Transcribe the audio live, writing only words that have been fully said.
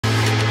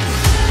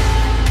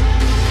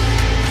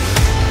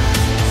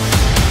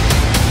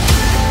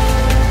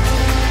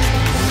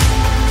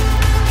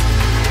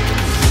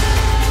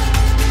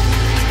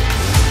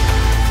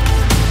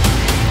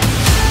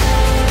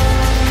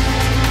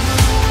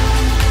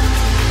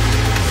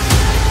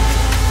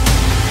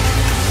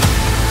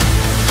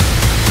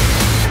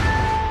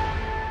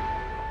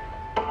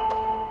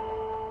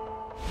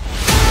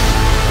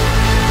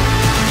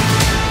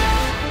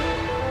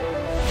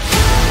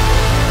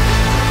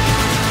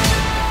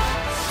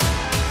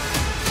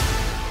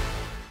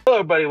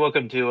everybody.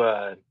 Welcome to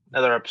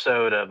another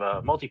episode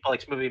of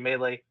Multiplex Movie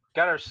Melee.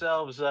 Got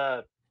ourselves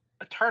a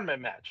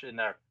tournament match in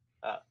our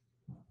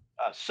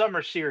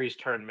summer series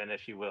tournament,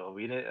 if you will.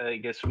 I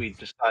guess we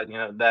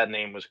decided, that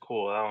name was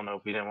cool. I don't know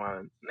if we didn't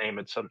want to name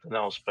it something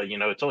else, but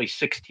it's only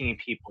 16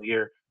 people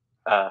here.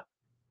 I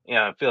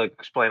feel like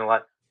explain a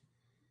lot.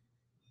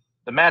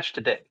 The match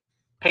today: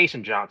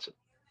 Payson Johnson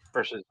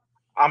versus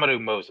Amaru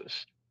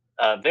Moses.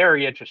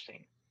 Very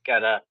interesting.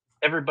 Got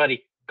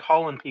everybody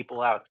calling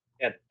people out.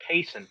 Got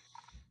Payson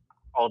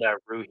called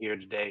out Rue here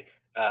today.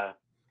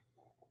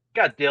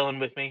 Got Dylan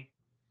with me.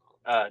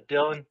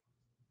 Dylan,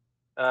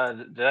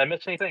 did I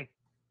miss anything?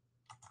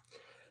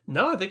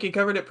 No, I think you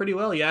covered it pretty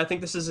well. Yeah, I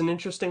think this is an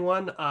interesting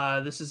one.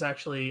 This is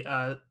actually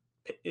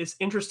it's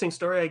interesting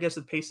story, I guess,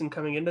 with Payson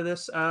coming into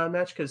this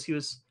match because he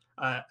was,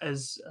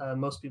 as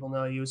most people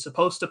know, he was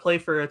supposed to play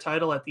for a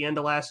title at the end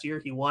of last year.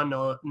 He won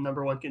a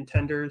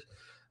 #1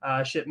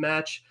 contendership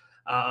match.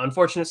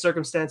 Unfortunate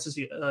circumstances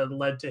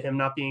led to him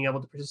not being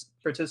able to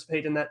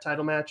participate in that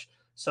title match.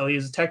 So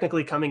he's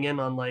technically coming in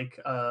on like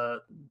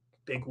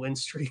big win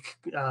streak,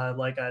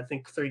 like I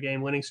think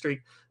 3-game winning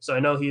streak. So I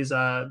know he's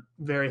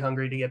very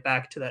hungry to get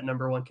back to that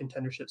 #1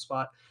 contendership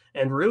spot.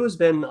 And Rue has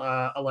been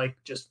like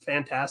just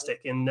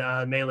fantastic in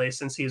Melee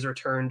since he's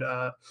returned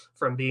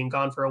from being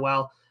gone for a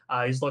while.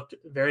 He's looked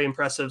very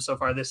impressive so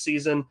far this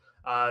season,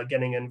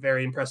 getting a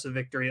very impressive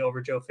victory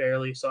over Joe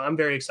Fairley. So I'm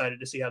very excited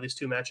to see how these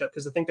two match up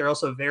because I think they're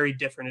also very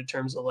different in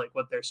terms of like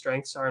what their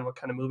strengths are and what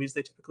kind of movies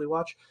they typically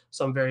watch.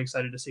 So I'm very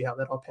excited to see how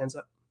that all pans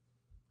out.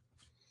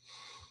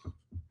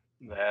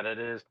 That it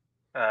is.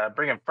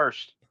 Bring him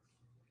first.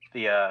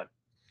 I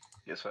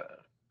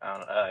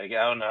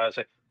don't know how to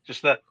say.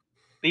 Just the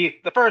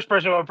first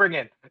person we'll bring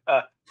in.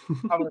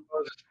 Moses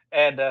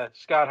and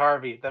Scott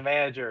Harvey, the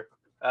manager.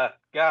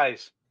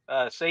 Guys,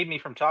 save me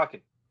from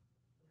talking.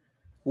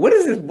 What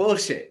is this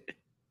bullshit?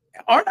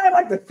 Aren't I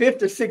like the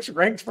 5th or 6th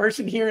ranked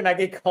person here and I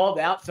get called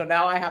out? So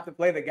now I have to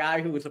play the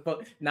guy who was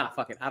supposed. Nah,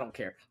 fuck it. I don't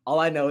care. All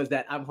I know is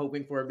that I'm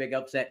hoping for a big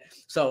upset.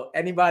 So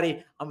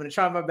anybody, I'm going to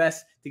try my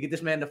best to get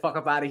this man the fuck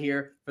up out of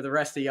here for the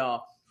rest of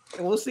y'all.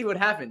 And we'll see what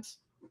happens.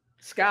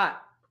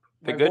 Scott,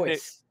 the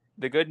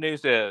good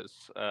news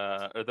is,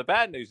 or the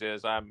bad news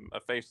is I'm a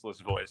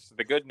faceless voice.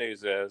 The good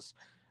news is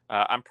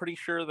I'm pretty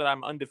sure that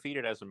I'm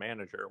undefeated as a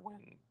manager when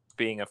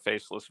being a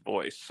faceless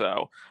voice,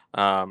 so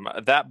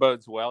that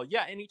bodes well.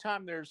 Yeah,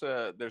 anytime there's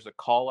a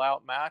call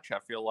out match, I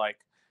feel like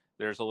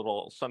there's a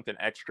little something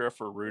extra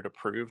for Rue to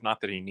prove.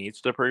 Not that he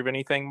needs to prove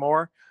anything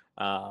more,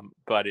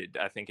 but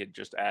I think it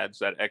just adds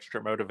that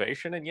extra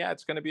motivation. And yeah,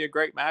 it's going to be a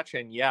great match.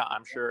 And yeah,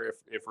 I'm sure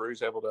if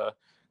Rue's able to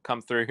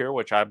come through here,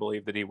 which I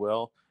believe that he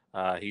will,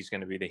 he's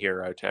going to be the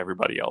hero to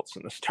everybody else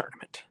in this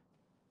tournament.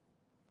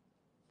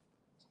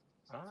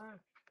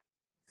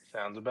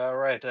 Sounds about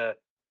right.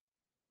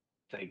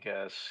 Take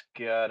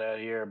Scott out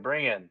here.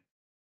 Bring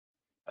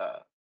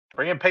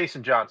in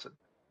Payson Johnson.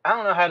 I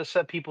don't know how to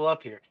set people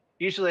up here.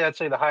 Usually I'd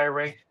say the higher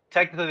rank.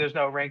 Technically there's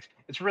no ranks.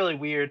 It's really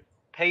weird.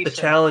 Payson, the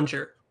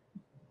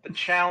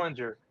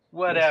challenger,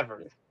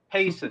 whatever.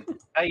 Payson,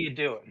 how you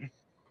doing?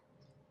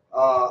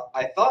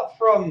 I thought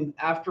from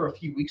after a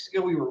few weeks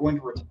ago we were going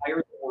to retire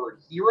the word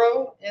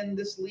hero in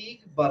this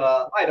league, but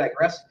I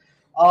digress.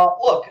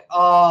 Look,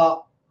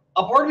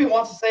 a part of me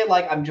wants to say,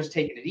 like, I'm just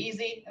taking it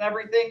easy and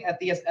everything. At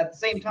the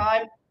same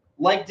time,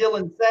 like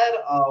Dylan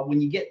said, when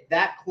you get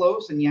that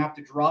close and you have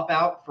to drop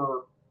out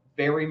for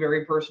very,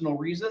 very personal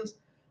reasons,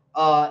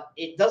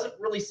 it doesn't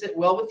really sit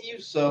well with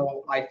you.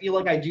 So I feel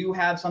like I do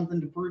have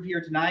something to prove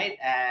here tonight,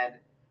 and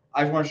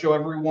I just want to show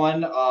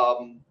everyone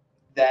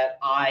that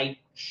I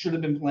should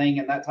have been playing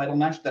in that title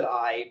match, that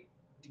I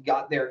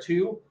got there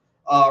too.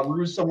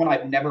 Rue's someone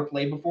I've never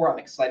played before. I'm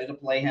excited to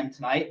play him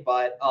tonight,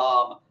 but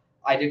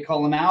I did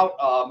call him out.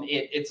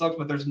 It sucks,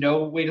 but there's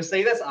no way to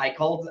say this. I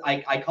called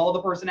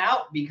the person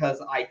out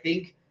because I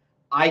think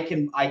I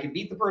can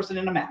beat the person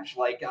in a match.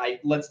 Like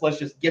let's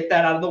just get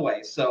that out of the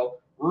way. So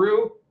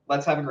Rue,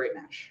 let's have a great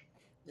match.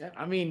 Yeah,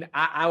 I mean,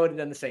 I would have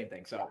done the same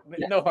thing. So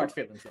no hard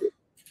feelings.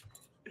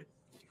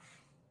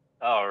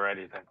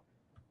 Alrighty then.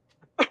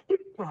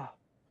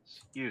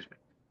 Excuse me.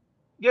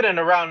 Get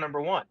into round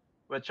number 1,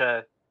 which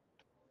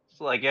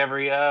it's like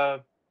every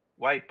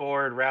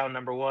whiteboard round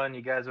number 1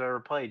 you guys have ever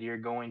played. You're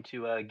going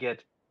to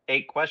get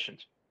 8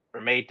 questions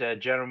from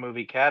 8 general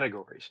movie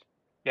categories.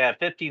 You have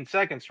 15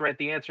 seconds to write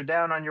the answer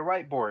down on your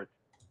whiteboard.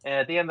 And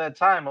at the end of that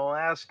time, we'll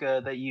ask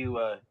that you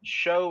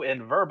show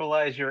and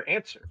verbalize your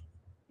answer.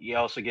 You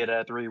also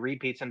get 3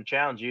 repeats and a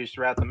challenge used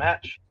throughout the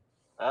match.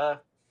 We're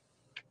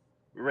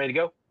ready to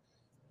go?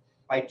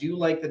 I do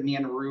like that me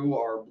and Rue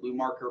are blue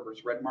marker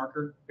versus red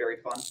marker. Very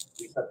fun.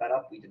 We set that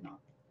up. We did not.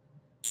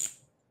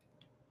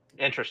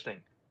 Interesting.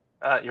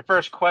 Your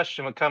first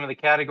question would come in the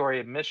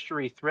category of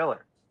mystery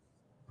thriller.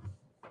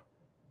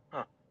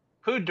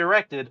 Who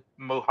directed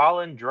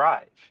Mulholland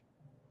Drive?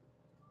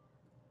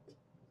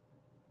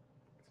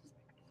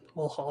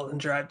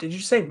 Mulholland Drive. Did you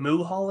say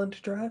Mulholland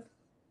Drive?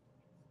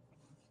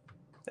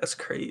 That's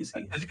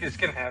crazy. It's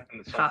going to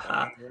happen.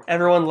 Haha.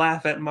 Everyone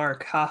laugh at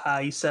Mark. Haha,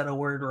 you said a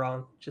word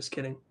wrong. Just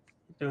kidding.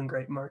 You're doing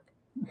great, Mark.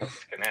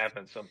 It's gonna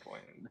happen at some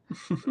point.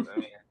 I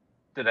mean,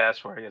 did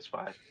ask for it. I guess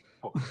 5,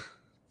 4,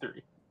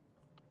 3,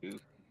 2,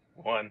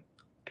 1.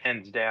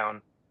 Pens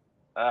down.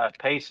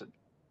 Payson.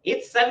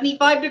 It's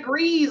 75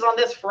 degrees on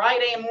this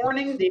Friday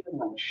morning. David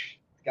Lynch.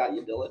 Got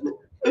you, Dylan.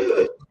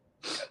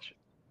 Gotcha.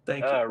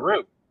 Thank you.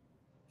 Root.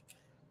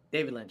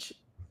 David Lynch.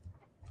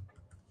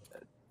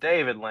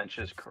 David Lynch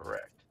is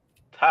correct.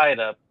 Tied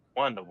up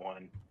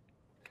 1-1.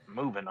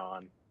 Moving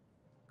on.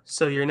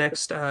 So your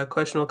next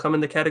question will come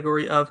in the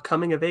category of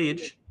coming of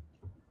age.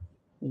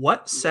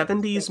 What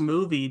 70s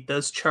movie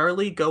does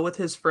Charlie go with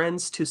his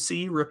friends to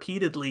see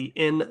repeatedly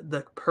in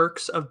The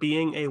Perks of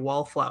Being a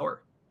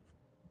Wallflower?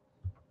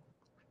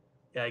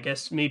 Yeah, I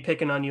guess me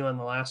picking on you on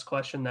the last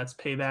question, that's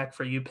payback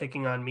for you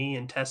picking on me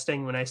and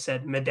testing when I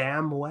said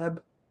Madame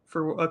Web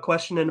for a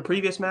question in a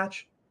previous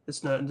match.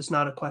 It's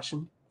not a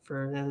question.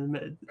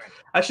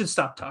 I should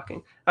stop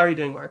talking. How are you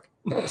doing, Mark?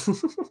 Doing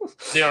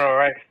all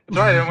right. That's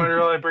why I didn't want to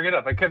really bring it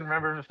up. I couldn't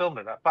remember if I filmed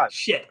it or not. 5,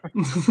 Shit.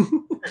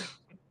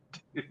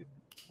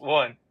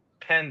 1.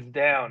 Pens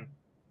down.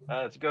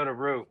 Let's go to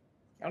Rue.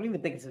 I don't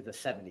even think it's in the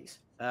 70s.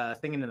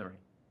 Singing in the Rain.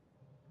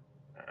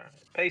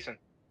 Payson.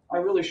 I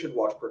really should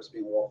watch Perks of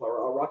Being a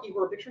Wallflower. Rocky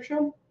Horror Picture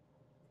Show?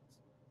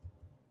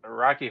 The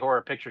Rocky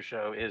Horror Picture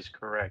Show is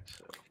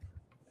correct.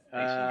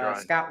 So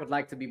Scott would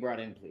like to be brought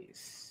in,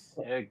 please.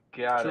 you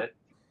got it.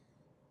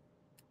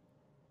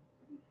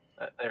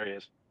 There he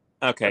is.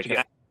 Okay,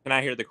 can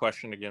I hear the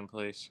question again,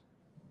 please?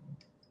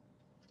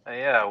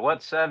 Yeah, what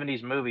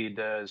 70s movie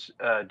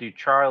do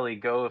Charlie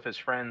go with his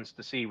friends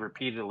to see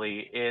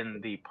repeatedly in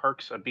The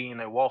Perks of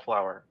Being a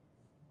Wallflower?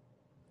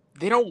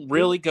 They don't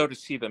really go to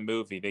see the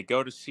movie. They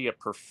go to see a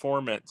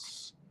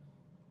performance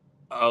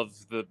of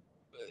the...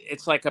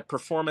 It's like a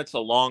performance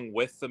along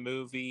with the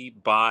movie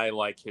by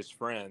like his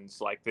friends.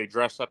 Like they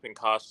dress up in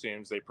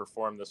costumes, they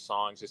perform the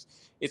songs.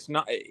 It's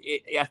not...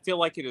 I feel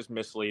like it is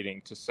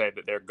misleading to say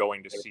that they're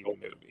going to see the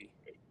movie.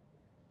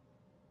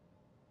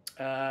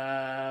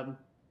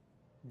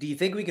 Do you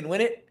think we can win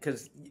it?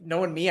 Because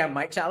knowing me, I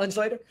might challenge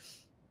later.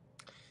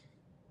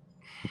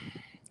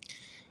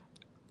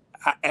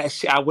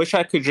 I wish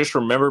I could just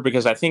remember,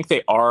 because I think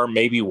they are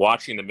maybe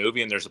watching the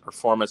movie and there's a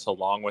performance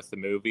along with the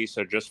movie.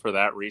 So just for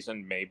that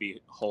reason,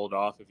 maybe hold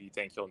off if you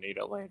think you'll need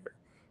it later.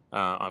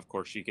 Of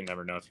course, you can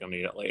never know if you'll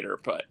need it later,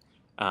 but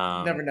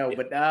never know.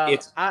 But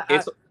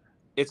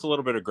it's a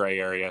little bit of gray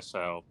area.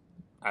 So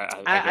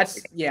I'd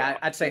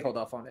say hold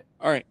off on it.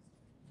 All right.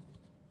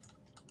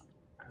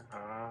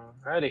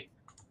 Alrighty.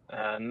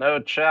 No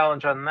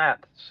challenge on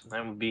that. So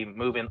then we'll be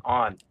moving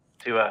on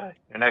to your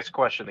next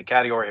question, the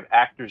category of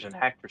actors and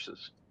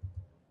actresses.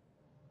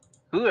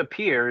 Who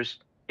appears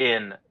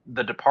in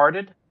The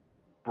Departed,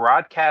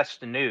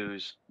 Broadcast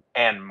News,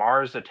 and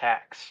Mars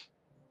Attacks?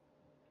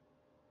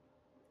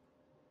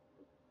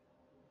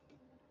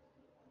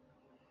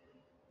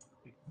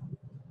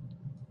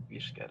 We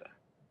just gotta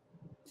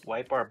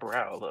wipe our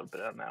brow a little bit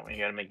on that one. You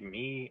gotta make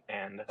me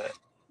and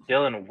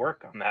Dylan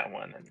work on that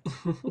one.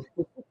 And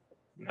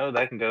no,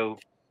 that can go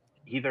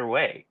either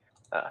way.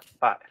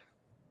 5,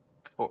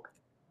 4.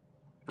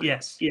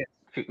 Yes.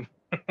 2.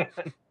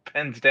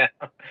 Pens down.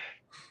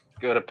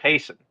 Go to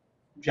Payson.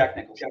 Jack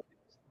Nicholson.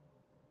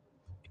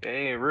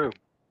 Okay, Rue.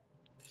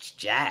 It's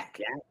Jack.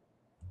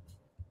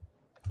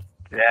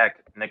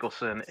 Jack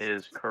Nicholson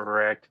is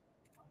correct.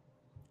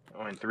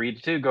 Going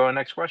 3-2. Go on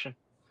next question.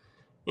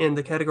 In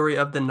the category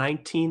of the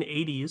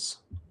 1980s,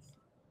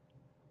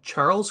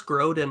 Charles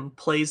Grodin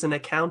plays an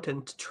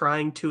accountant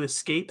trying to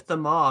escape the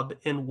mob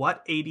in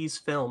what 80s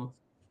film?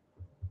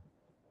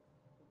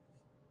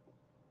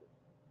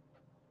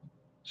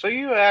 So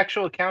you an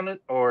actual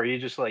accountant, or you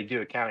just like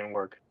do accounting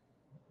work?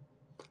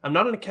 I'm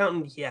not an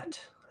accountant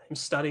yet. I'm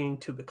studying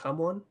to become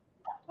one.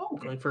 Oh,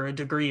 Going for a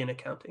degree in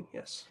accounting,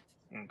 yes.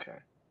 Okay.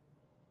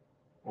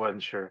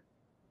 Wasn't sure.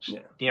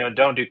 Yeah.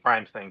 Don't do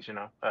crime things,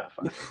 5,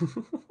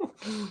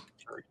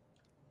 3,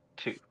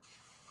 2,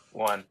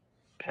 1.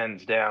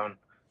 Pens down.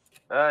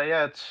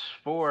 Yeah, it's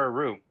for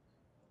Rue.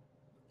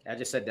 I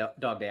just said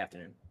Dog Day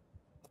Afternoon.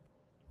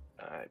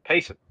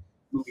 Payson.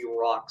 movie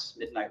rocks.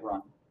 Midnight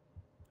Run.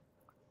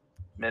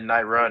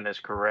 Midnight Run is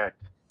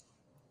correct.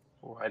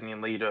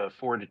 Widening lead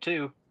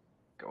 4-2.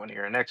 Going to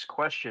your next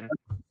question.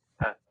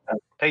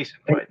 Payson,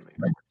 widening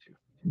lead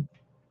 4-2.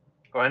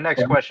 Go to the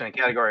next question in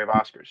category of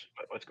Oscars.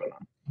 What's going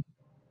on?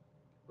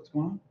 What's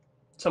going on?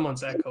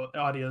 Someone's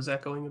audio's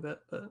echoing a bit,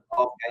 but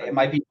Okay, it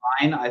might be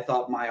mine. I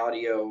thought my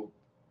audio,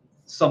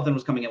 something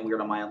was coming in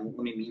weird on my end.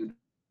 Let me mute.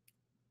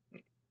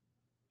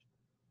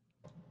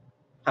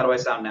 How do I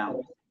sound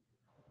now?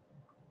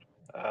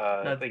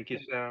 I think you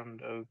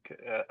sound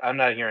okay. I'm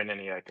not hearing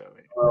any echo.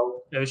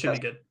 Oh, no, it should be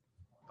good.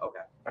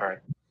 okay. All right.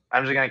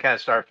 I'm just going to kind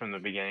of start from the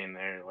beginning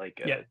there.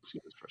 Yeah.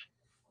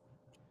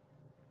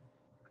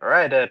 All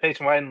right.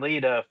 Payson widen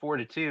lead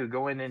 4-2.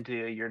 Going into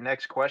your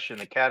next question,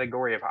 the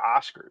category of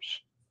Oscars.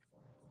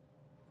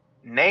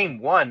 Name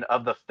one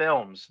of the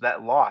films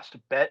that lost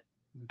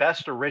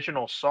Best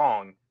Original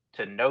Song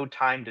to No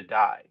Time to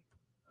Die.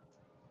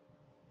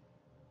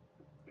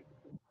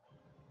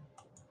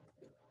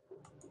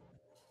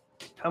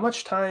 How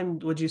much time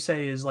would you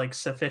say is like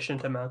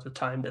sufficient amount of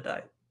time to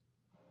die?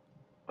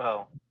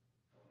 Well,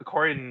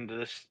 according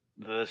to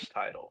this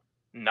title,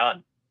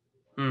 none.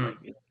 Hmm.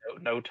 Like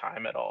no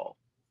time at all.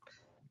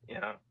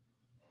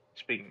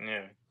 Speaking,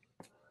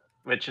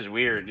 which is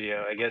weird.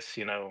 I guess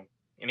you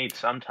need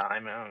some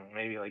time. I don't know,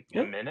 maybe like a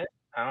Yep. minute.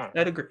 I don't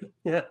know. I'd agree.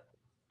 Yeah.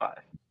 5,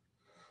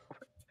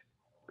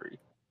 3,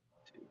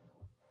 2,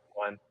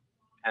 1.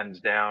 Hands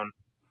down.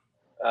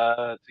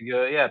 To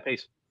go. Yeah,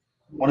 Payson.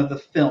 One of the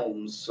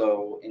films,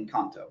 so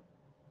Encanto.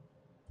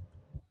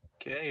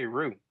 Okay,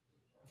 Rue.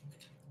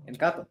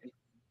 Encanto.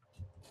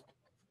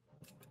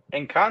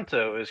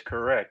 Encanto is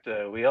correct.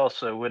 We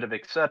also would have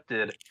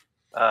accepted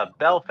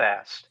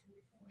Belfast,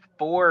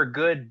 4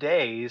 Good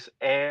Days,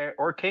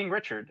 or King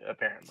Richard,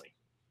 apparently.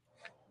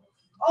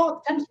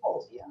 Oh, Tennis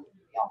Balls, yeah.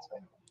 Beyonce.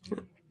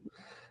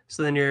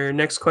 So then your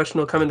next question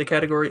will come in the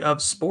category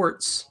of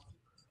sports.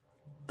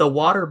 The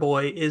Water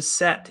Boy is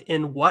set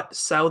in what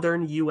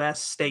southern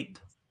U.S. state?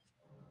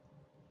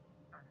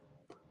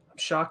 I'm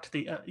shocked.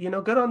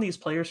 Good on these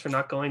players for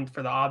not going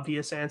for the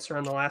obvious answer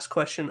on the last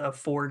question of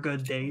 4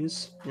 good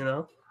days.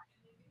 This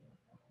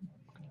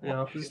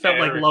felt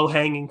like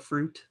low-hanging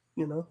fruit.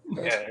 Yeah,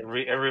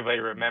 everybody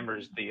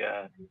remembers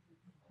the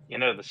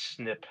the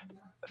snip,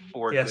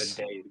 4 Yes.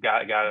 Good Days.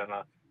 Got it on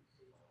a.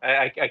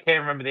 I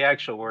can't remember the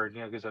actual word,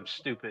 because I'm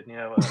stupid.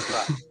 5,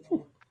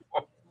 4,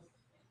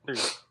 3,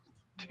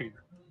 2,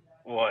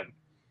 1.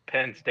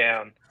 Pens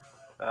down.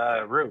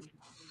 Rue.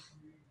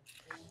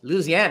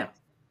 Louisiana.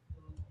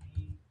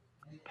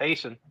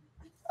 Payson.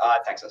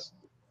 Texas.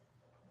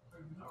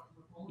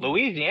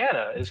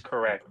 Louisiana is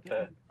correct.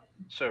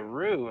 So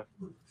Rue,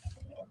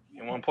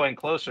 and 1 point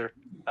closer.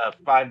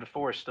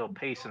 5-4, still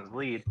Payson's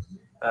lead.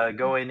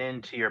 Going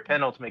into your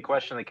penultimate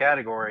question in the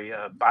category,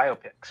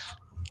 biopics.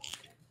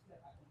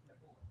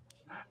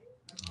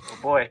 Oh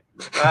boy.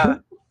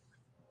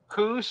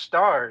 Who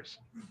stars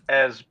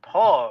as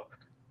Paul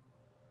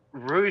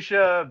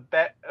Bagina?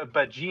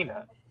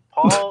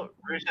 Paul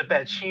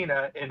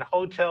Bagina in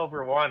Hotel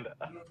Rwanda.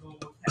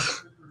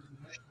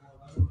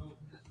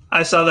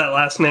 I saw that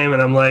last name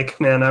and I'm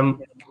like, man, I'm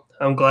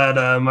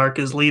glad Mark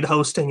is lead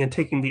hosting and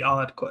taking the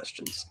odd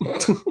questions.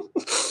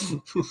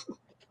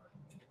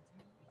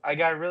 I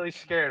got really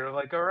scared. I'm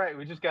like, all right,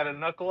 we just got to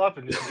knuckle up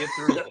and just get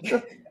through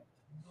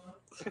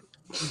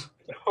this.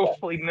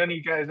 Hopefully none of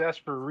you guys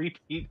ask for a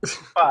repeat.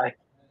 5,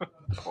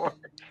 4,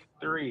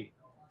 3,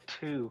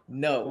 2,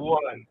 No.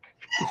 1.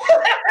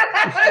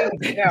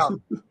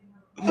 Down.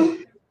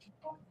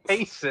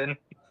 Payson.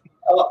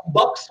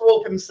 Buck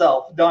Swope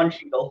himself, Don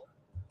Cheadle.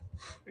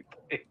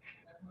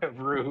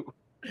 Rue.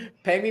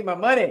 Pay me my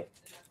money.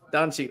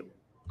 Don Cheadle.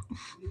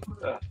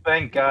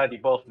 Thank God you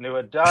both knew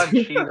it. Don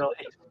Cheadle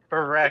is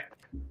correct.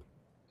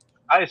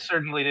 I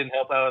certainly didn't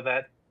help out with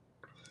that.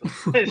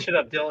 Finish it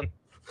up, Dylan.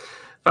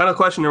 Final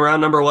question in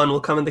round number 1 will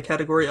come in the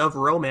category of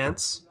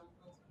romance.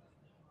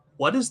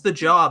 What is the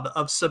job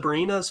of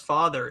Sabrina's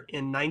father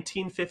in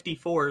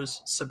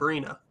 1954's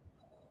Sabrina?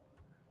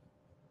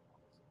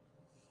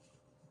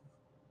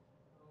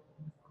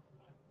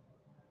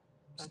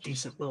 It's a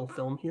decent little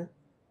film here.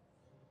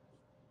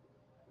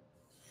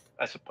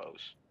 I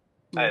suppose.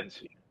 Yeah. I haven't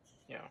seen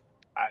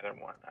either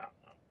one. I don't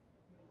know.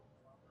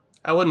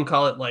 I wouldn't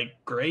call it like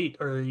great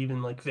or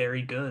even like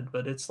very good,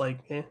 but it's like,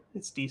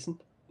 it's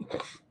decent.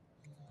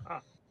 Oh,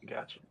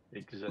 gotcha. It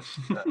exists.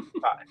 5,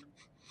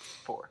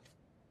 4,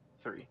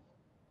 3,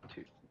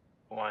 2,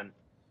 1.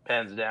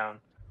 Pens down.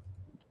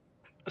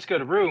 Let's go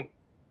to Rue.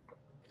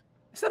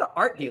 Instead of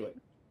art dealer.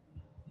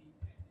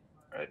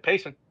 All right,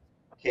 Payson.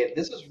 Okay, if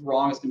this is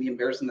wrong, it's going to be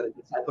embarrassing that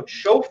I put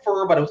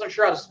chauffeur, but I wasn't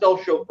sure how to spell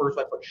chauffeur,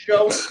 so I put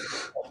show.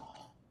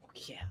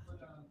 Yeah.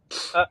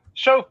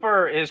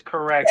 Chauffeur is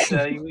correct.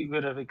 We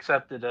would have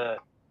accepted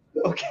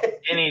Okay.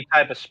 any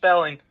type of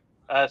spelling.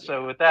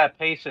 So with that,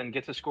 Payson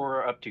gets a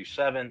score up to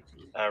 7.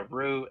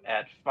 Rue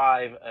at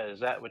 5.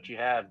 Is that what you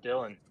have,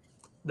 Dylan?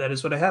 That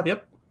is what I have,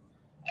 yep.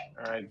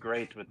 All right,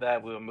 great. With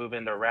that, we'll move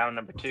into round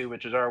number 2,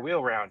 which is our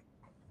wheel round,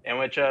 in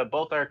which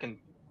both our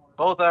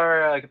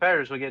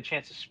competitors will get a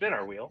chance to spin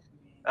our wheel.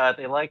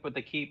 They like what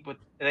they keep.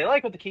 They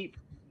like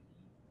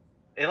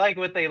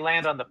what they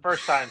land on the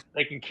first time.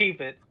 They can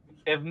keep it.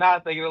 If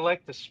not, they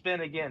elect to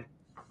spin again.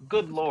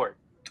 Good Lord.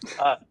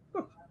 You're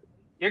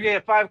going to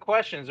get 5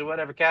 questions in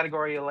whatever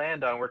category you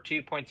land on. We're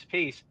 2 points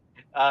apiece.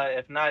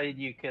 If not,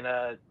 you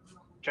can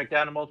check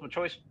down a multiple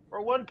choice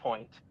or 1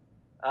 point.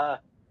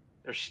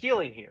 They're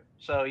stealing here.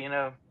 So, you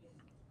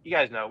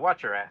guys know.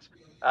 Watch your ass.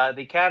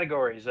 The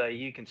categories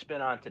you can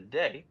spin on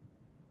today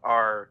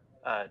are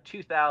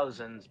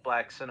 2000s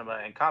black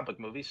cinema and comic book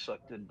movies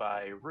selected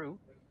by Rue,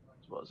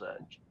 as well as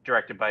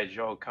directed by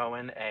Joel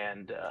Cohen,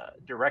 and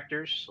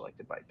directors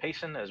selected by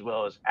Payson, as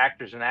well as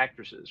actors and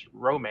actresses,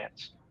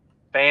 romance,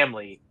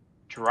 family,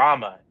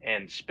 drama,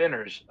 and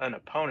spinners, an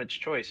opponent's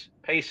choice.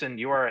 Payson,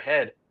 you are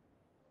ahead.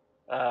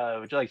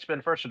 Would you like to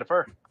spin first or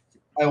defer?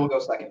 I will go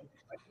second.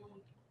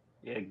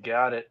 You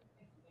got it.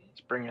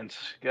 Let's bring in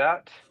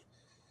Scott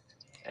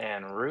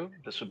and Rue.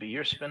 This will be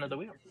your spin of the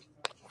wheel.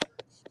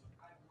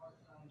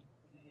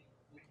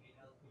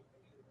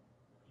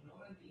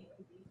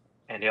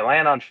 And you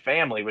land on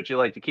family. Would you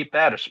like to keep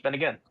that or spin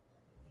again?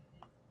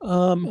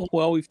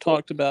 Well, we've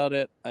talked about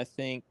it. I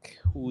think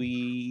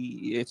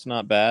it's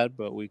not bad,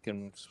 but we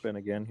can spin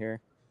again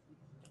here.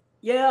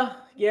 Yeah.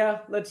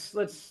 Let's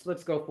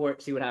go for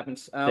it. See what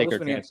happens. Take We'll our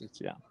spin again. chances.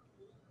 Yeah.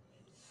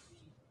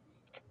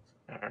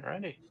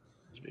 Alrighty. This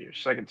will be your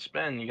second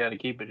spin. You got to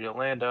keep it. You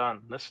land on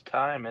this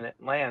time, and it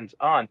lands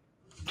on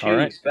All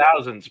right.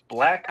 2000's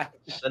Black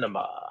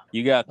Cinema.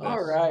 You got this.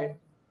 All right.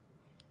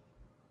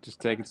 Just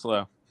take it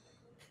slow.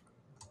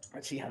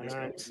 Let's see how this All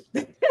right.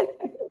 goes.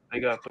 I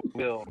got the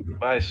wheel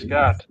by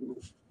Scott.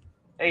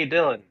 Hey,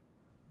 Dylan,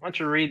 why don't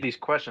you read these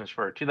questions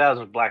for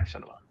 2000's Black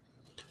Cinema?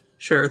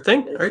 Sure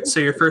thing. All right, so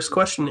your first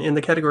question in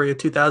the category of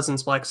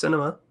 2000s Black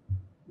Cinema.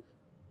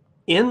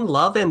 In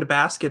Love and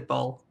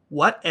Basketball,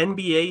 what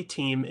NBA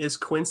team is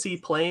Quincy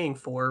playing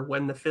for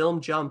when the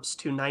film jumps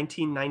to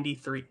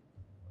 1993?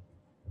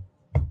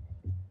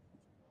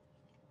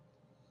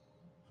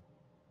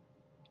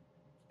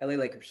 LA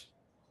Lakers.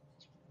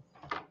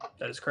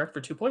 That is correct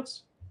for 2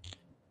 points.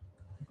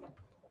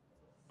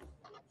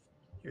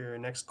 Your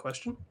next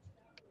question.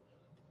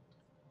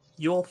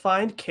 You'll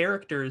find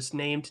characters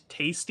named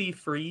Tasty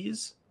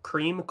Freeze,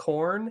 Cream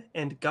Corn,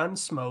 and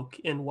Gunsmoke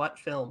in what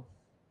film?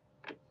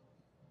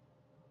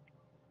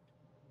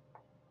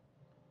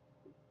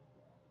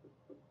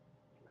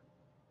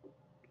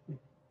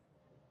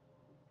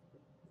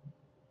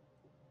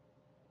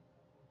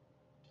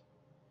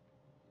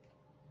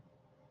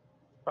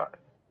 Five,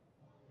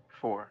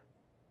 four,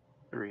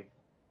 three,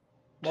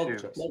 Multiple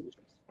two. choice.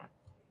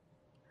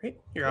 Right.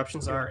 Your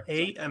options are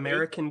A,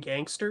 American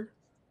Gangster,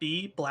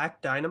 B,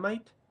 Black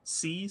Dynamite,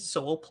 C,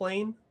 Soul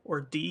Plane,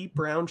 or D,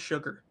 Brown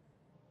Sugar.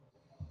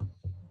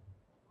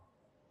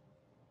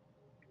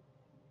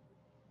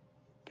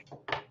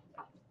 I'm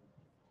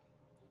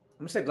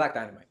gonna say Black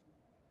Dynamite.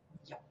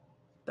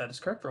 That is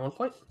correct for 1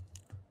 point.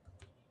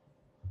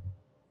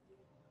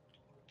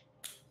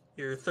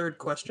 Your third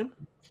question.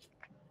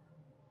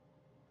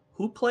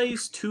 Who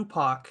plays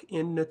Tupac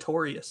in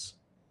Notorious?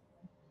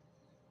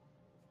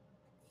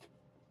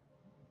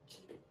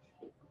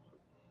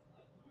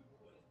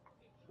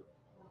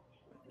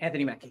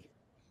 Anthony Mackie.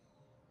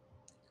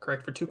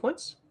 Correct for 2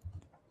 points.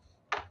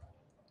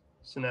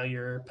 So now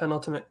your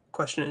penultimate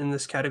question in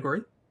this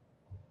category.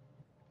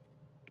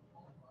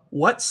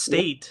 What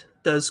state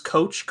does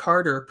Coach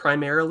Carter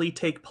primarily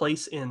take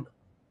place in?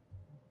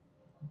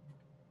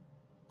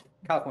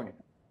 California.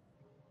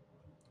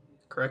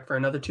 Correct for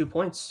another 2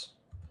 points.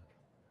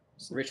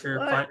 Rich Your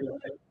what?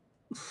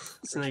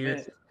 so now your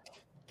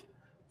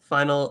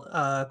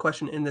final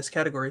question in this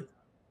category.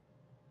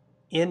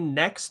 In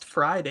Next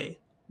Friday,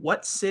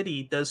 what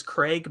city does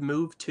Craig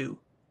move to?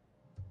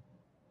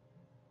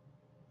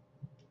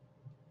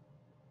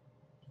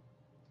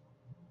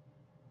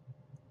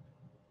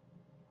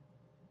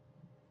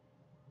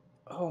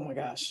 Oh my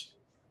gosh.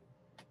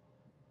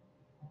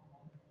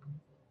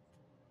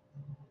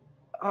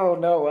 Oh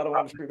no, I don't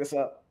want to screw this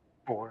up.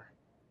 4,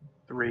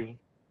 3,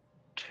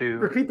 2.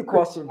 Repeat the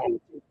question. All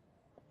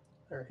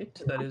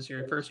right, that is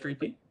your first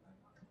repeat.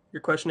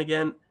 Your question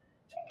again.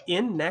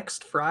 In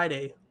Next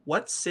Friday,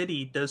 what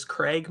city does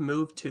Craig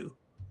move to?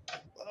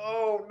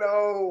 Oh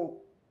no.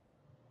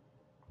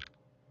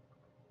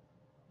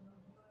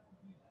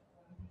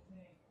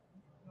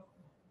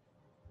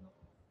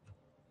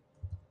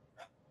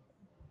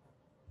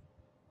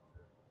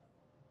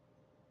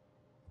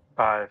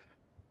 Five,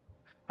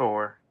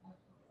 4,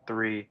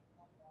 3,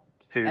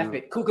 2. F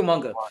it.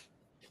 Cucamonga.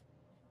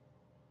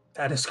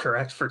 That is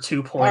correct for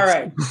 2 points. All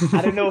right.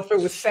 I didn't know if it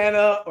was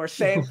Santa or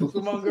San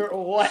Cucamonga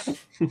or what.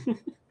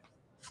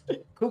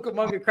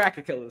 Cucamonga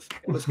cracker killers.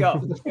 Let's go.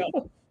 Let's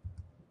go.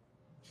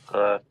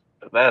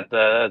 That's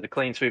a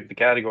clean sweep of the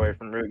category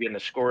from Rue getting a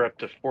score up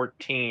to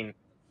 14.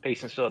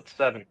 Payson still at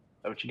 7. Is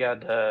that what you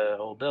got,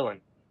 old Dylan?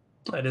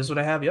 That is what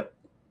I have, yep.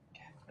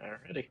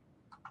 Alrighty.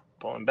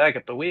 Pulling back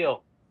at the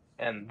wheel.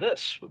 And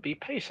this would be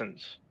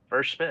Payson's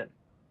first spin.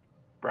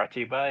 Brought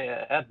to you by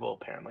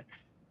Advil, apparently.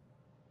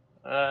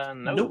 No.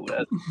 Nope.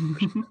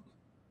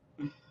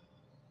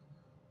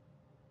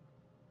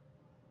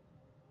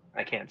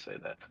 I can't say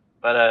that.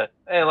 But,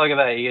 hey, look at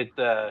that. You get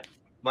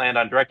land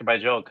on directed by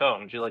Joel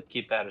Cohen. Would you like to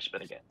keep that or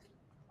spin again?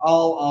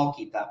 I'll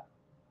keep that.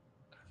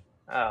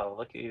 Oh,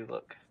 look at you.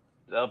 Look.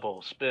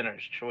 Double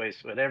spinner's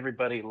choice. What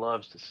everybody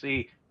loves to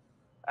see.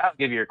 I'll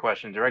give you your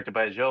question. Directed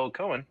by Joel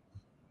Cohen.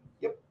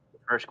 Yep.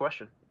 First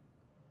question.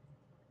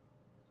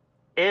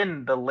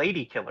 In The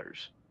Lady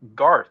Killers,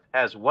 Garth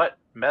has what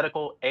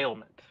medical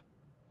ailment?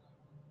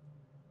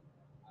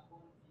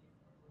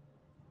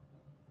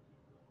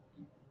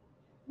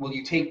 Will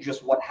you take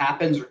just what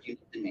happens, or do you need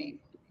the name?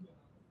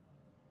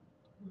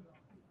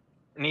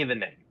 Need the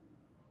name.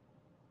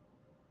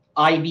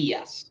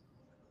 IBS.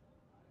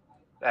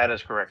 That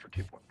is correct for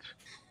 2 points.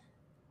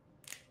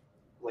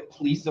 Like,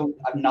 please don't.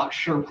 I'm not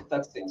sure what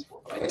that stands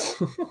for. But I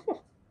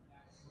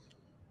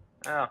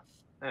know.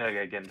 Oh,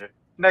 okay, get into it.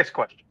 Next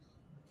question.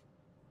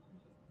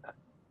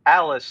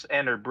 Alice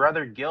and her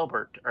brother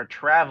Gilbert are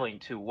traveling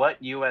to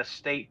what U.S.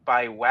 state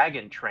by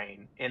wagon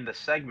train in the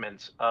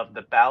segments of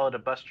The Ballad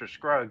of Buster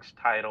Scruggs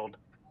titled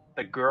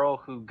The Girl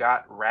Who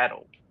Got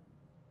Rattled?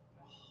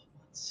 What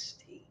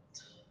state?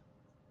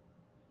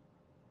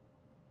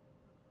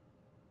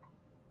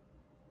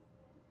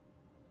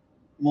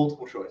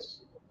 Multiple choice.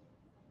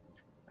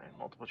 And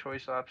multiple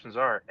choice options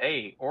are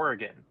A,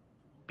 Oregon,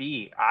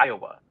 B,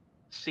 Iowa,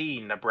 C,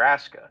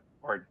 Nebraska,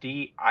 or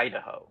D,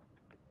 Idaho.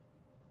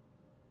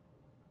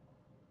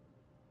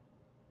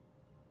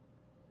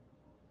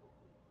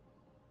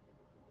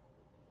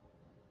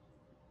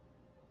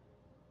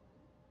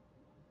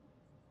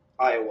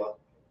 Iowa.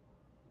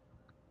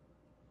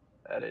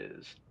 That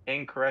is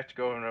incorrect.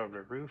 Going over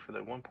the roof for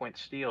the 1-point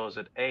steal. Is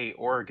it A,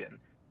 Oregon,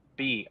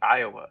 B,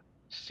 Iowa,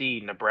 C,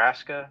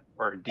 Nebraska,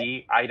 or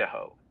D,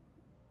 Idaho?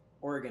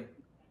 Oregon.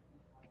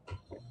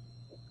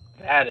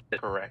 That is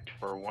correct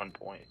for 1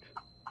 point.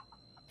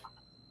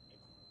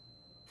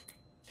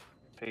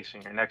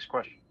 Facing your next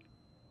question.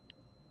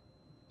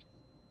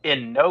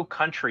 In No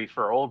Country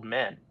for Old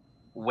Men,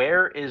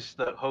 where in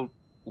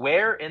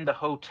the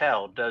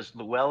hotel does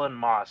Llewellyn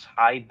Moss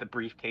hide the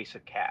briefcase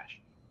of cash?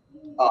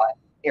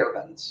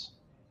 Airguns.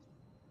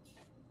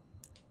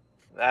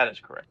 That is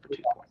correct for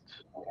 2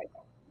 points. Okay.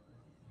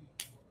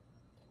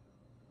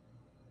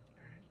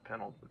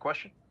 Penultimate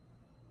question.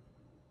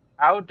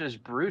 How does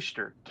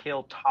Brewster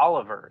kill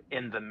Tolliver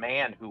in The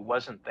Man Who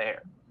Wasn't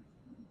There?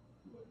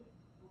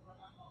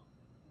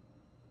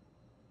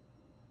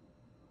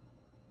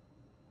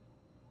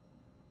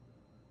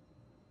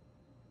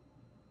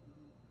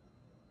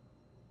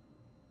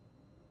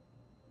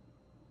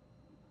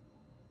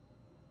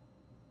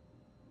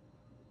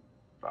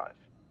 Five,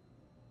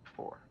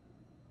 four.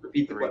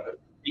 Repeat the Three. question.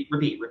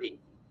 Repeat.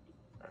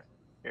 All right.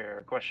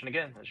 Your question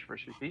again. That's your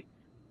first repeat.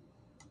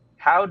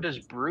 How does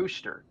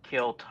Brewster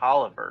kill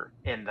Tolliver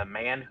in The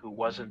Man Who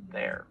Wasn't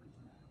There?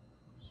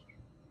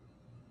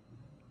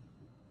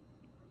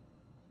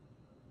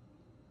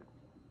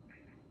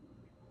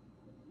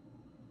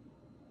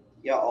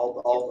 Yeah, I'll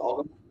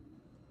go.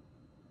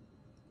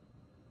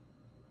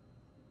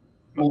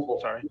 Multiple.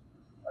 Sorry.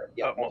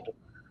 Yeah, multiple.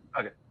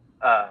 Okay.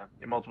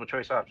 Your multiple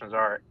choice options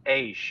are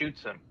A,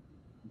 shoots him,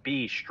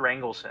 B,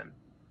 strangles him,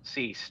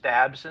 C,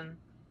 stabs him,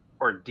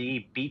 or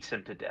D, beats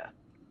him to death.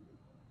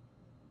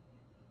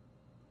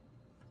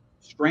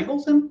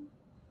 Strangles him?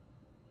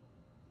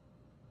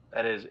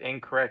 That is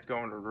incorrect.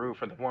 Going to the roof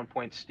for the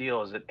 1-point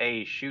steal. Is it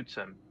A, shoots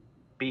him,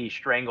 B,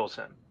 strangles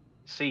him,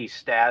 C,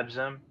 stabs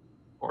him,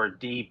 or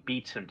D,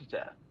 beats him to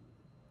death?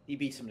 He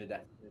beats him to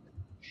death.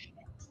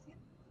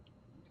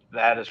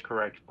 That is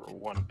correct for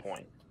 1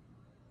 point.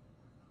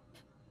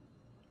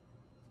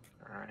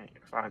 All right.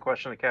 Final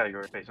question in the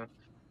category, Payson.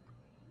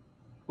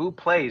 Who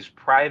plays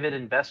private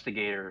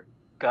investigator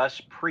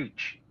Gus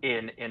Preach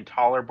in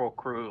Intolerable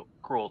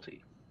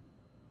Cruelty?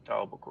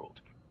 Intolerable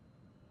Cruelty.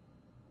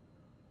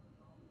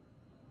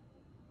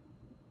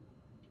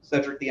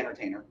 Cedric the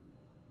Entertainer.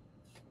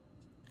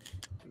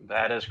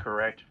 That is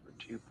correct for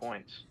 2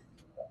 points.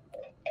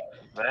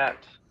 That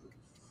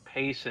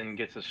Payson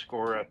gets a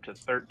score up to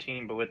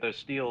 13, but with those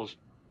steals,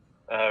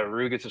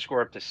 Rue gets a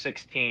score up to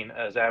 16.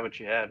 Is that what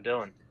you have,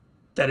 Dylan?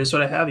 That is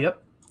what I have,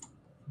 yep.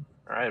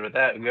 All right, with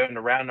that, we go into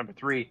round number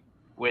 3,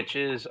 which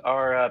is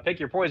our Pick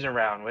Your Poison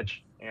round,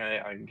 which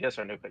I guess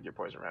our new Pick Your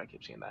Poison round, I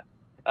keep seeing that,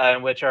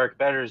 in which our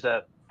competitors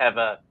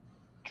have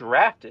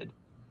drafted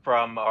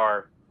from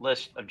our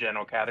list of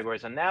general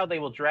categories, and now they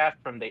will draft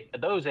from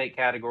those 8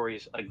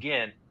 categories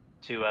again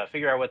to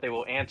figure out what they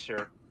will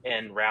answer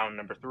in round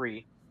number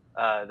 3.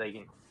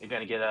 You're going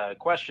to get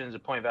questions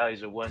of point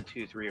values of 1,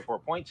 2, 3, or 4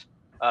 points.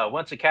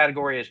 Once a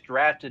category is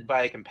drafted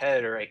by a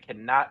competitor, it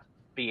cannot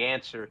be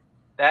answered.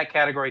 That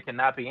category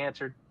cannot be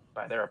answered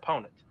by their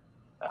opponent.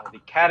 The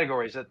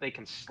categories that they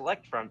can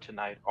select from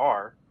tonight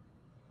are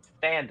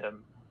fandom,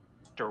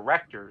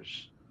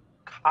 directors,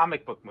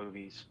 comic book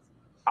movies,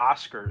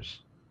 Oscars,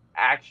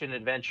 action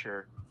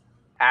adventure,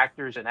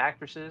 actors and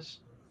actresses,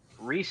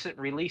 recent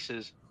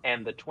releases,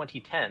 and the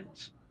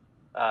 2010s.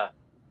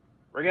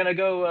 We're going to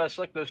go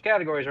select those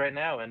categories right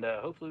now, and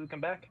hopefully we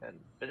come back and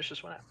finish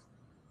this one out.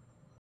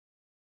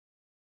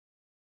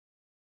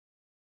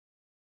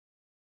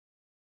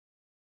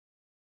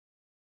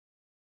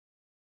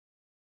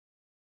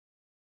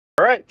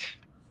 All right,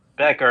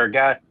 back our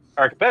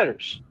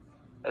competitors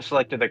have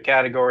selected their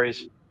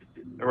categories.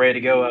 They're ready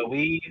to go.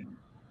 We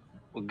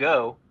will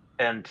go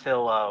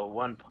until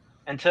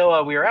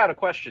we are out of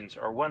questions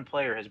or one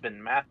player has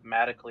been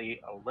mathematically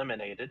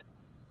eliminated.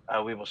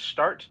 We will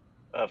start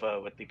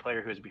with the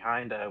player who is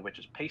behind, which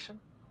is Payson.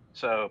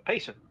 So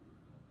Payson,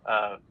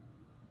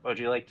 would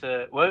you like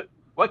to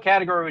what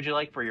category would you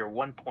like for your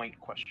 1-point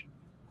question?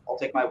 I'll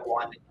take my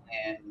 1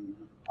 in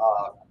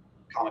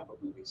comic book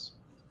movies.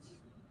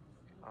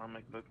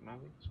 Comic book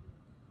movies.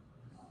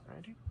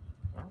 Alrighty.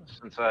 Well,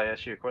 since I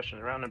asked you a question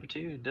in round number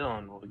 2,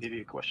 Dylan will give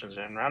you questions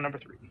in round number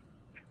 3.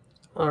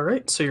 All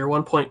right, so your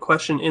 1-point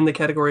question in the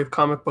category of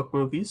comic book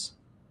movies.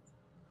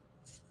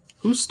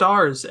 Who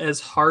stars as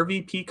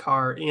Harvey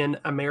Pekar in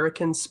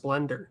American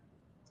Splendor?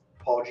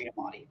 Paul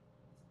Giamatti.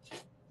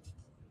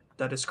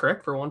 That is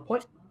correct for 1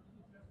 point.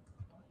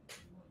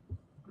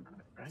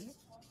 Right.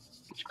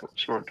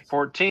 Scored to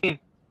 14.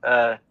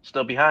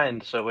 Still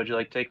behind. So what'd you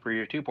like to take for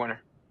your 2-pointer?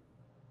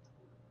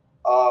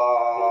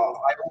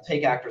 I will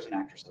take actors and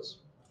actresses.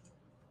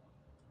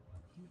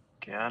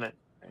 Got it.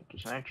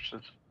 Actors and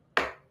actresses.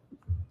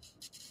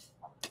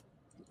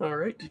 All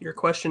right. Your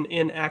question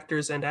in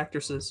actors and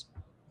actresses.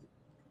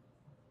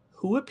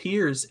 Who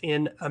appears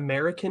in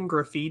American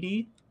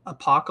Graffiti,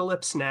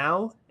 Apocalypse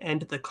Now,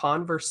 and The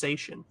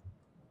Conversation?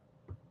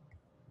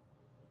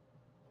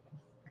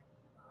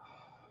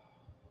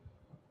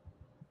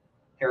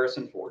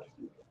 Harrison Ford.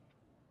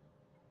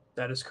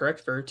 That is correct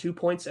for 2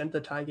 points and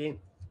the tie game.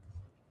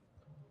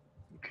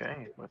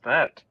 Okay, with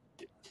that,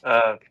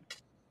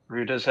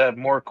 Rue does have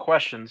more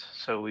questions,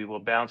 so we will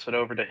bounce it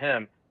over to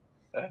him.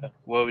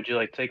 What would you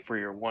like to take for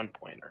your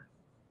 1-pointer?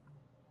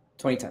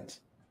 2010s.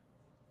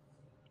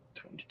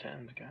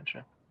 2010s,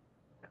 gotcha.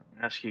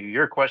 I'll ask you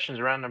your questions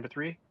around number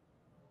 3.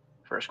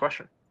 First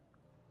question.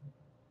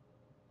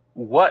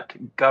 What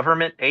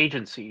government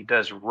agency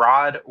does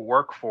Rod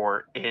work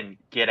for in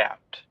Get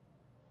Out?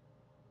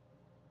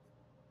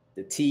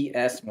 The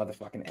TS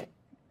motherfucking A.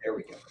 There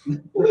we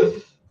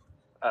go.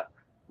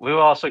 We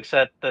will also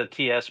accept the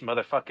TS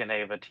motherfucking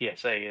A, but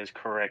TSA is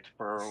correct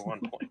for 1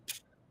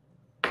 point.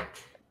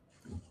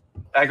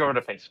 Back over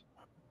to Payson.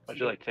 What would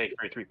you like to take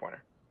for your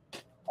 3-pointer?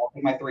 I'll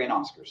take my 3 in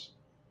Oscars.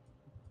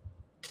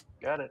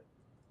 Got it.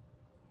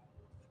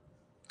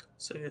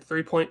 So your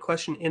 3-point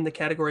question in the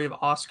category of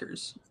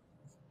Oscars.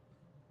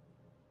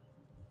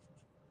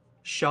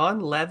 Sean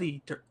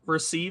Levy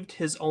received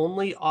his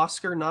only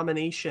Oscar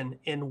nomination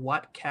in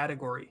what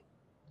category?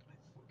 I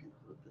fucking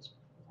heard this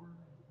before.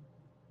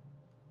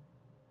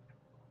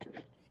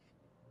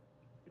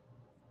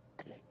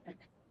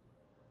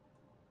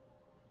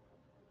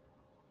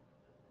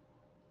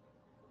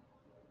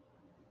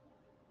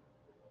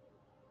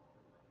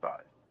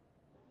 Five,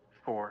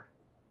 4,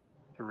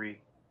 3,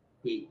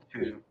 8.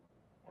 2.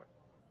 All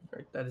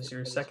right, that is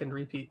your second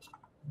repeat.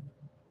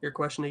 Your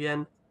question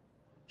again.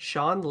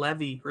 Sean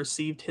Levy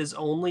received his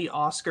only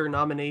Oscar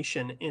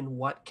nomination in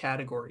what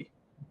category?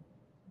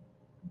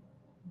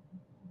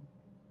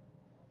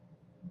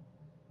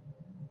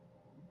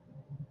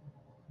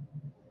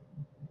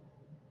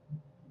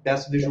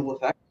 Best visual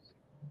effects.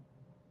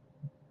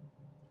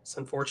 It's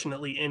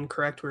unfortunately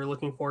incorrect. We were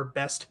looking for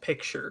Best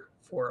Picture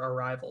for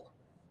Arrival.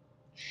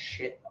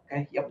 Shit.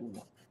 Okay. Yep.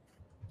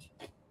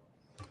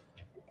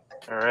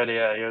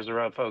 Alrighty, here's the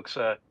rub, folks.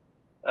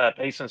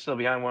 Payson's still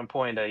behind 1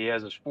 point. He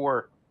has his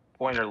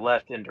 4-pointer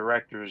left in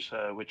directors,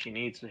 which he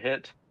needs to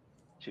hit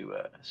to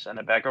send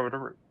it back over to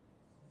Root.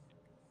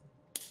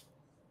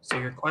 So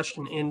your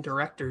question in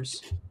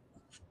directors.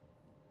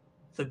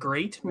 The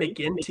Great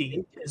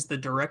McGinty is the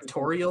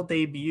directorial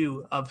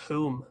debut of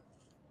whom?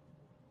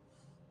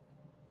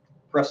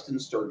 Preston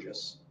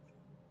Sturgis.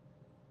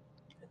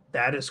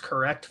 That is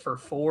correct for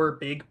 4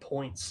 big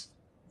points.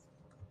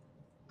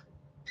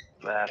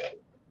 That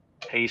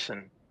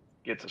Payson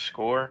gets a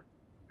score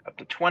up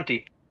to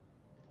 20.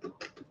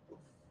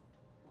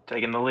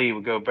 Taking the lead,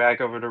 we'll go back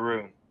over to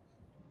Room.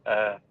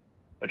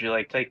 What'd you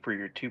like to take for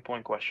your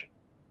 2-point question?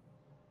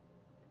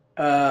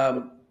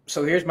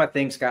 So here's my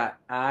thing, Scott.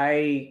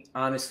 I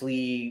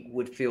honestly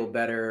would feel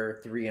better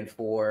 3 and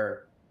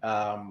 4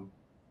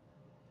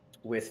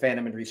 with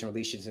Fandom and recent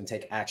releases and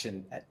take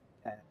action at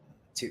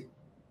 2,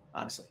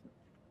 honestly.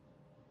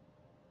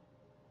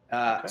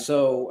 Okay.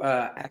 So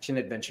action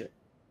adventure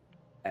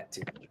at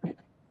 2. All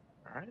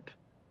right.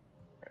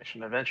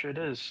 Action adventure it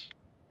is.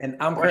 And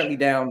I'm currently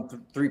down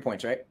 3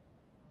 points, right?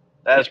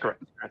 That is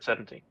correct. You're at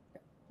 17.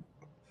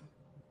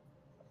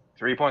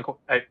 2-point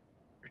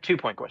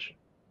question.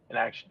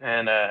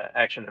 Action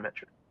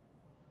adventure.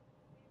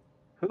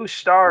 Who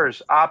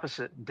stars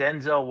opposite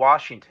Denzel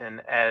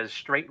Washington as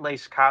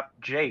straight-laced cop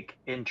Jake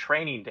in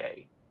Training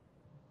Day?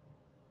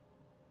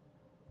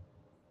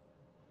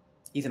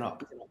 Ethan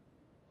Hawke.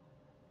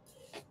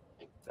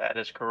 That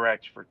is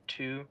correct for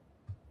 2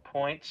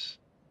 points.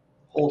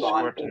 Hold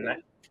on.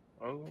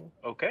 Oh,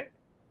 okay.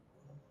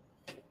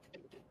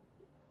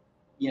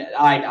 Yeah,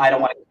 I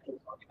don't want to.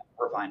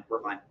 We're fine.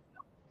 We're fine.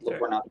 Look,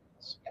 we're not.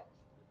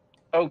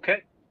 Yeah.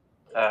 Okay.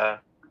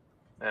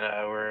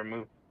 We're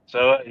moving.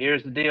 So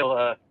here's the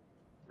deal.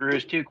 Drew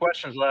has 2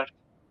 questions left.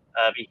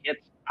 If he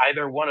hits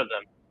either one of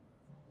them,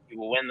 he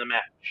will win the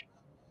match.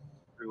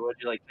 Drew, what would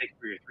you like to take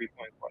for your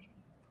 3-point question?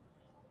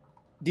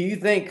 Do you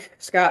think,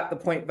 Scott, the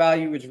point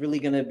value is really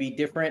going to be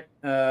different?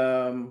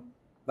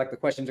 Like the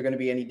questions are going to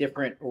be any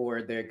different,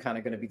 or they're kind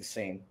of going to be the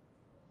same?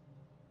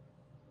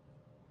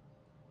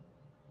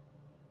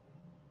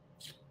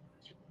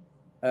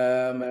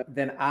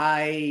 Then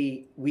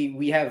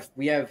we have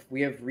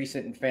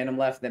recent and Phantom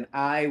left. Then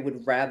I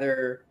would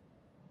rather,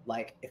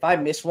 like, if I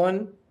miss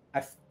one,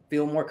 I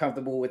feel more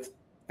comfortable with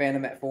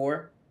Phantom at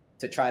 4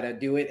 to try to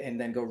do it,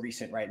 and then go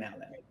recent right now.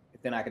 Then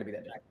if they're not going to be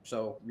that different.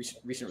 So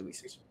recent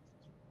releases.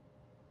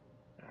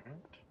 All right.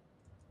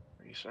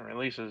 Recent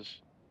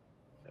releases.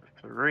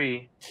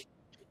 3.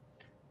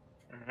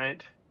 All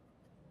right.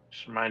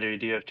 Just a reminder, you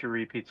do have 2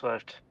 repeats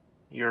left.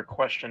 Your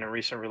question and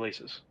recent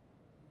releases.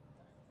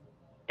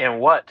 In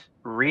what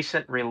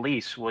recent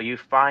release will you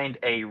find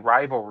a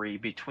rivalry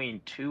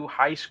between 2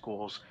 high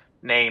schools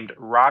named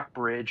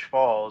Rockbridge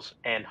Falls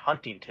and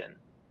Huntington?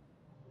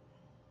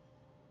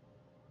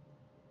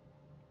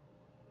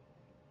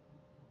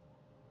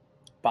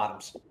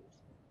 Bottoms.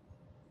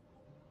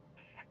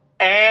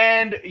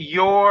 And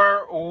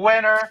your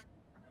winner,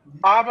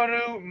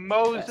 Amaru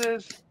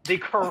Moses. The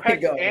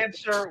correct go.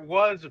 answer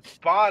was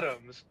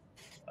Bottoms.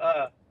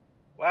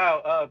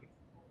 Wow.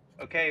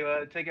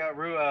 Okay. Take out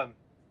Rue.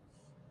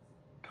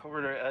 Go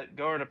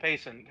over to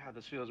Payson. God,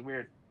 this feels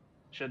weird.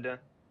 Should done.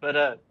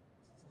 But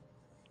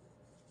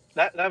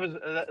that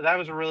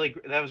was a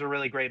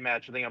really great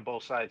match. I think on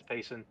both sides,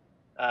 Payson.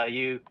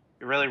 You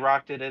really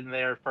rocked it in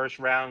there first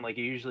round, like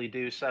you usually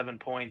do, 7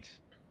 points.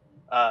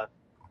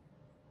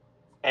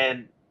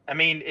 And I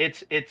mean,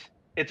 it's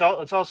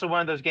also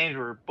one of those games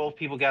where both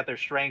people got their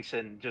strengths,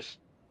 and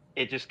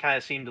it just kind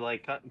of seemed to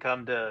like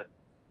come to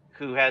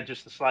who had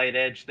just the slight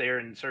edge there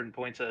in certain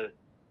points.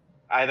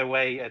 Either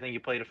way, I think you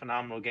played a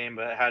phenomenal game.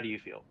 But how do you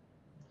feel?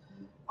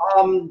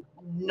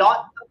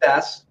 Not the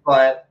best,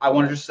 but I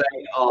want to just say,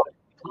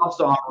 props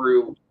to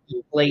Amaru.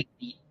 He played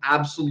the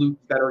absolute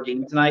better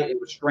game tonight. It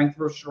was strength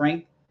for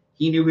strength.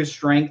 He knew his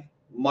strength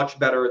much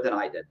better than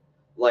I did.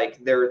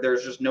 Like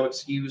there's just no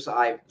excuse.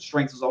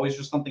 Strength is always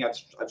just something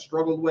I've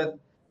struggled with.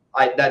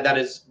 That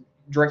is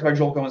directed by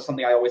Joel Cohen is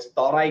something I always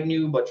thought I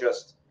knew, but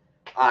just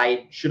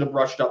I should have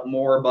brushed up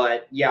more.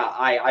 But yeah,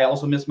 I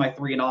also missed my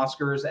 3 in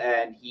Oscars,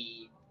 and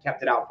he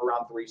kept it out for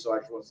round 3. So I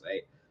just want to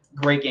say,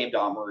 great game to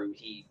Amaru.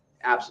 He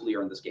absolutely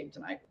earned this game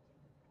tonight.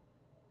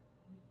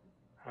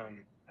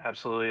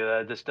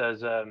 Absolutely. This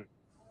does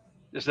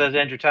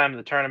end your time in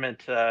the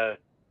tournament. You're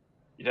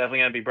definitely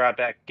going to be brought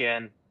back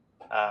again.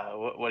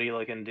 What are you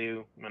looking to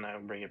do when I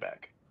bring you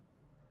back?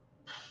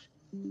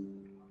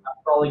 I'm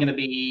probably going to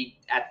be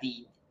at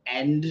the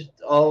end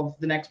of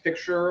the next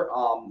picture.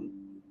 I'll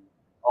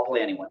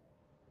play anyway,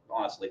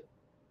 honestly.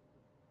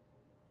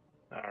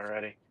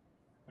 Alrighty.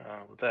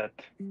 With that,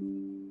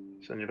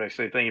 send you back.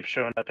 So thank you for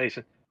showing up,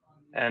 Payson.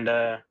 And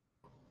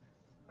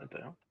what the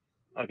hell?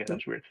 Okay,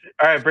 that's weird.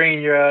 All right,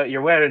 bringing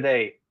your winner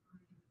today,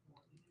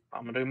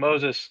 Amaru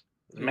Moses.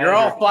 You're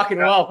all fucking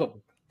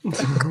welcome.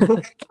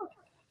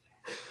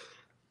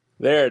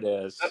 There it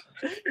is.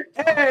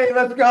 Hey,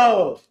 let's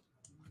go.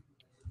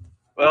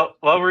 Well,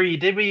 you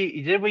did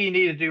what you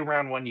needed to do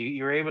round 1.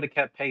 You were able to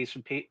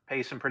keep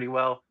Payson pretty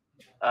well.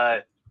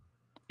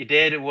 You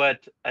did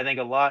what I think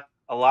a lot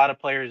of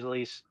players at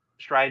least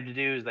strive to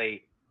do, is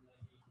they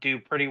do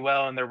pretty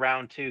well in their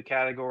round 2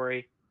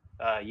 category.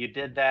 You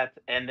did that,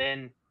 and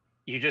then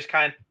you just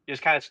kind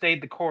of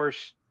stayed the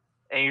course,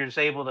 and you're just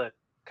able to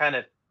kind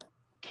of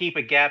keep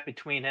a gap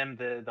between him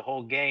the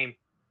whole game,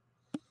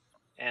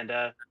 and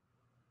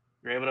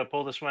you're able to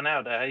pull this one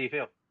out. How do you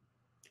feel?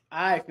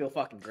 I feel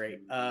fucking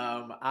great.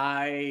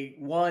 I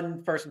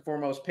won first and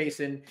foremost.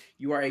 Payson,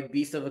 you are a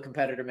beast of a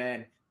competitor,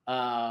 man.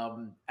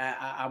 I'm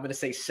going to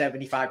say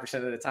 75%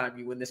 of the time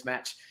you win this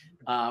match,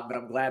 but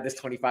I'm glad this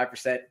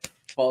 25%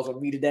 falls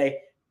on me today.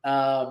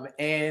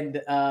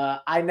 And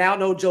I now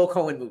know Joel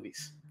Cohen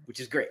movies, which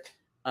is great.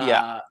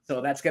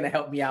 So that's going to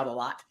help me out a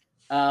lot.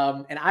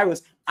 And I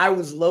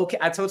was low key.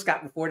 I told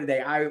Scott before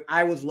today,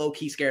 I was low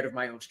key scared of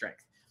my own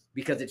strength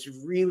because it's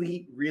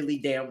really, really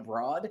damn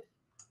broad.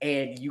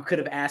 And you could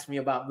have asked me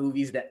about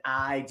movies that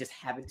I just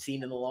haven't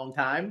seen in a long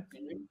time.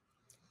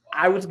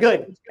 I was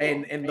good.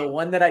 And the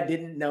one that I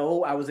didn't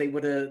know, I was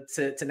able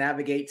to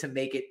navigate to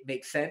make it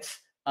make sense.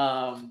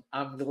 I'm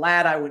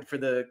glad I went for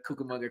the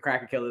Cucamonga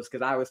Cracker Killers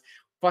because I was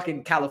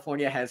fucking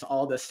California has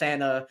all the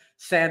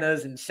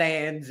Santas and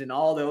Sands and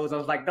all those. I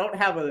was like, don't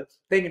have a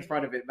thing in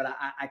front of it, but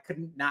I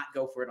couldn't not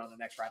go for it on the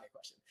next Friday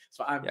question.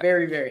 So I'm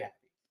very, very happy.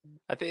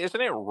 I think,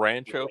 isn't it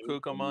Rancho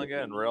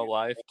Cucamonga in real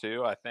life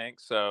too? I think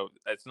so.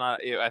 It's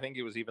not. I think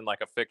it was even like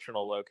a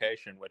fictional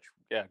location, which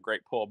great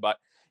pull. But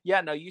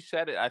yeah, no, you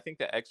said it. I think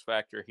the X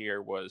factor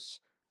here was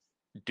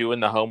doing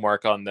the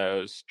homework on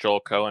those Joel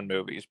Cohen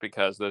movies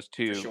because those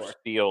 2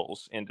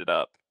 steals ended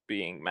up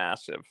being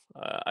massive.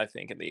 I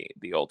think in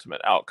the ultimate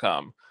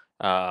outcome.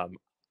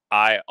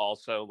 I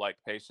also, like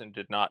Payson,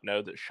 did not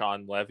know that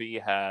Sean Levy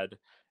had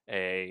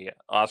a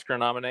Oscar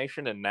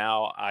nomination, and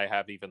now I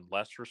have even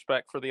less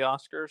respect for the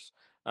Oscars.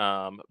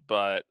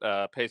 But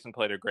Payson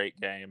played a great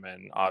game,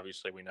 and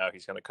obviously we know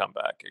he's going to come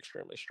back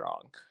extremely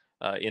strong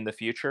in the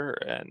future,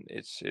 and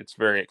it's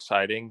very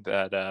exciting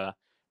that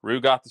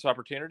Rue got this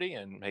opportunity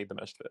and made the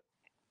most of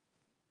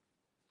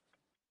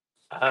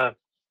it.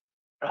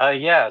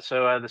 Yeah.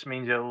 So this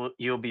means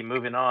you'll be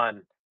moving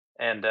on,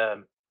 and I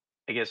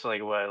guess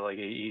like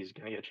he's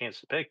going to get a chance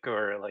to pick,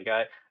 or like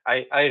I.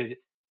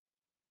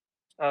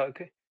 Oh,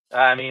 okay.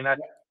 I mean,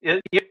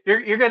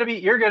 you're gonna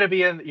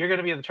be in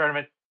the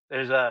tournament.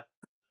 There's a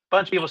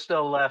bunch of people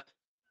still left.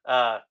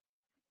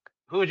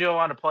 Who would you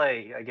want to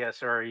play? I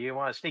guess, or you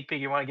want a sneak peek?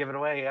 You want to give it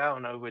away? I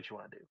don't know what you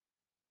want to do.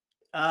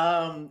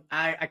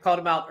 I called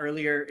him out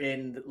earlier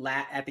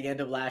at the end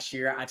of last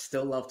year. I'd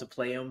still love to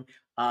play him.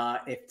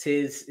 If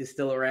Tiz is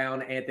still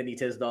around, Anthony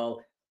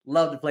Tisdall,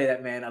 love to play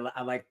that man.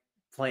 I like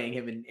playing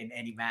him in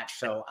any match,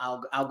 so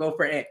I'll go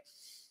for Ant.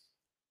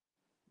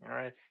 All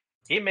right.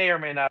 He may or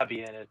may not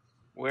be in it.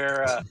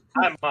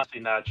 I'm honestly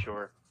not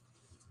sure.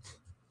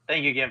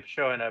 Thank you again for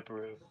showing up,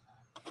 Rue.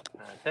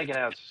 Taking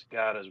out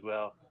Scott as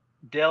well.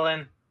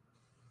 Dylan,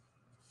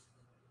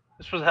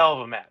 this was a hell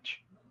of a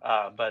match.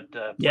 But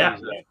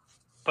please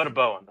put a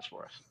bow on this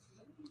for us.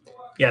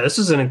 Yeah, this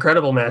was an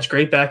incredible match.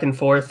 Great back and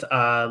forth,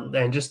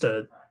 and just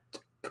a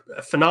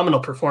phenomenal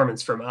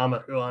performance from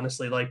Amaru,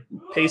 honestly. Like,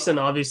 Payson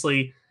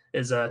obviously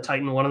is a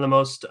Titan, one of the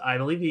most, I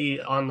believe he,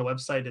 on the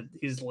website,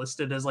 he's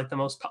listed as like the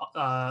most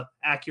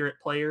accurate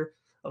player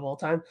of all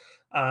time,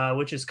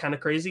 which is kind of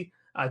crazy.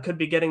 I could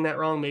be getting that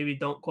wrong. Maybe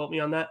don't quote me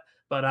on that.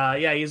 But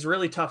yeah, he's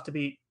really tough to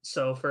beat.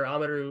 So for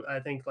Amaru, I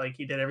think like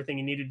he did everything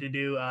he needed to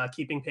do,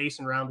 keeping pace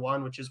in round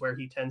one, which is where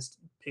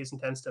Payson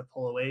tends to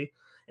pull away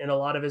in a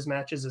lot of his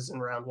matches, is in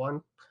round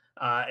one.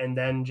 And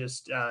then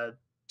just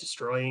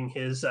destroying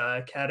his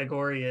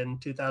category in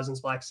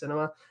 2000s Black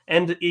Cinema,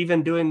 and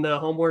even doing the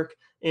homework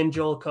in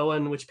Joel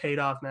Cohen, which paid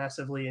off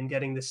massively, and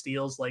getting the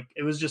steals. Like,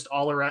 it was just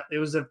all around. It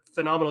was a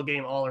phenomenal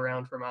game all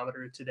around from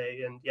Amaru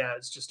today. And yeah,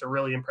 it's just a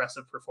really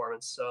impressive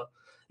performance. So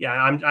yeah,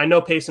 I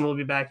know Payson will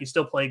be back. He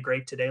still played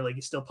great today. Like,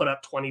 he still put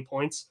up 20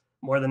 points,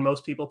 more than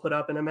most people put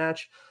up in a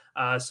match.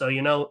 So,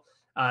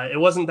 it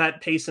wasn't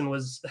that Payson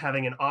was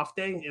having an off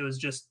day. It was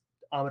just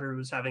Amaru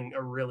was having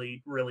a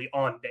really, really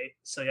on day.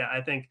 So yeah, I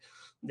think,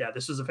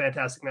 this was a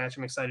fantastic match.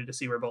 I'm excited to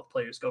see where both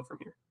players go from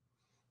here.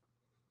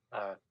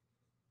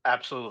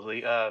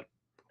 Absolutely.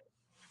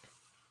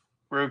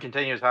 Rue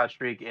continues hot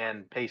streak,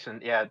 and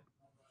Payson,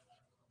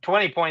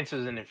 20 points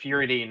is an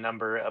infuriating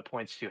number of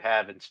points to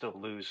have and still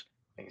lose.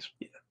 I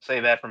say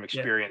that from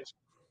experience.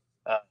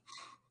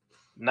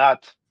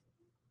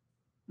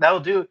 That'll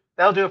do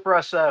it for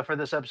us for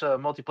this episode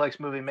of Multiplex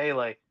Movie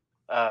Melee.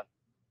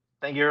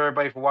 Thank you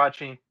everybody for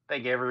watching.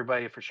 Thank you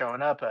everybody for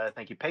showing up.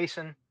 Thank you,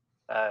 Payson.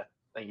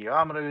 Thank you,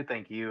 Amaru.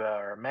 Thank you,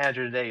 our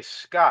manager today,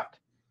 Scott,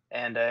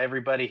 and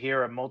everybody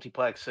here at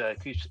Multiplex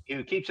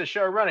who keeps the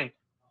show running.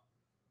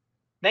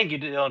 Thank you,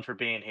 Dylan, for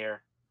being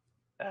here,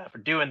 for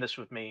doing this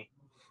with me.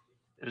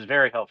 It was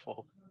very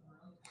helpful.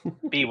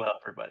 Be well,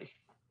 everybody.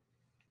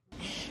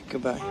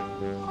 Goodbye.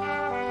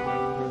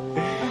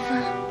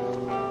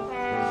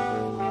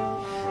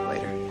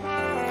 Later.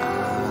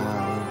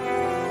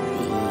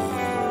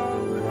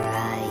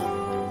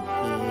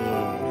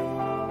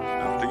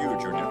 After you,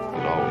 Junior.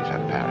 You'll always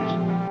have Paris.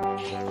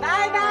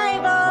 Bye-bye,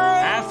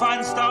 boys. Have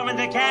fun storming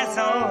the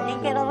castle.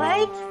 Think it'll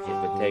work? It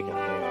would take a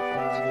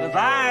minute.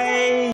 Goodbye.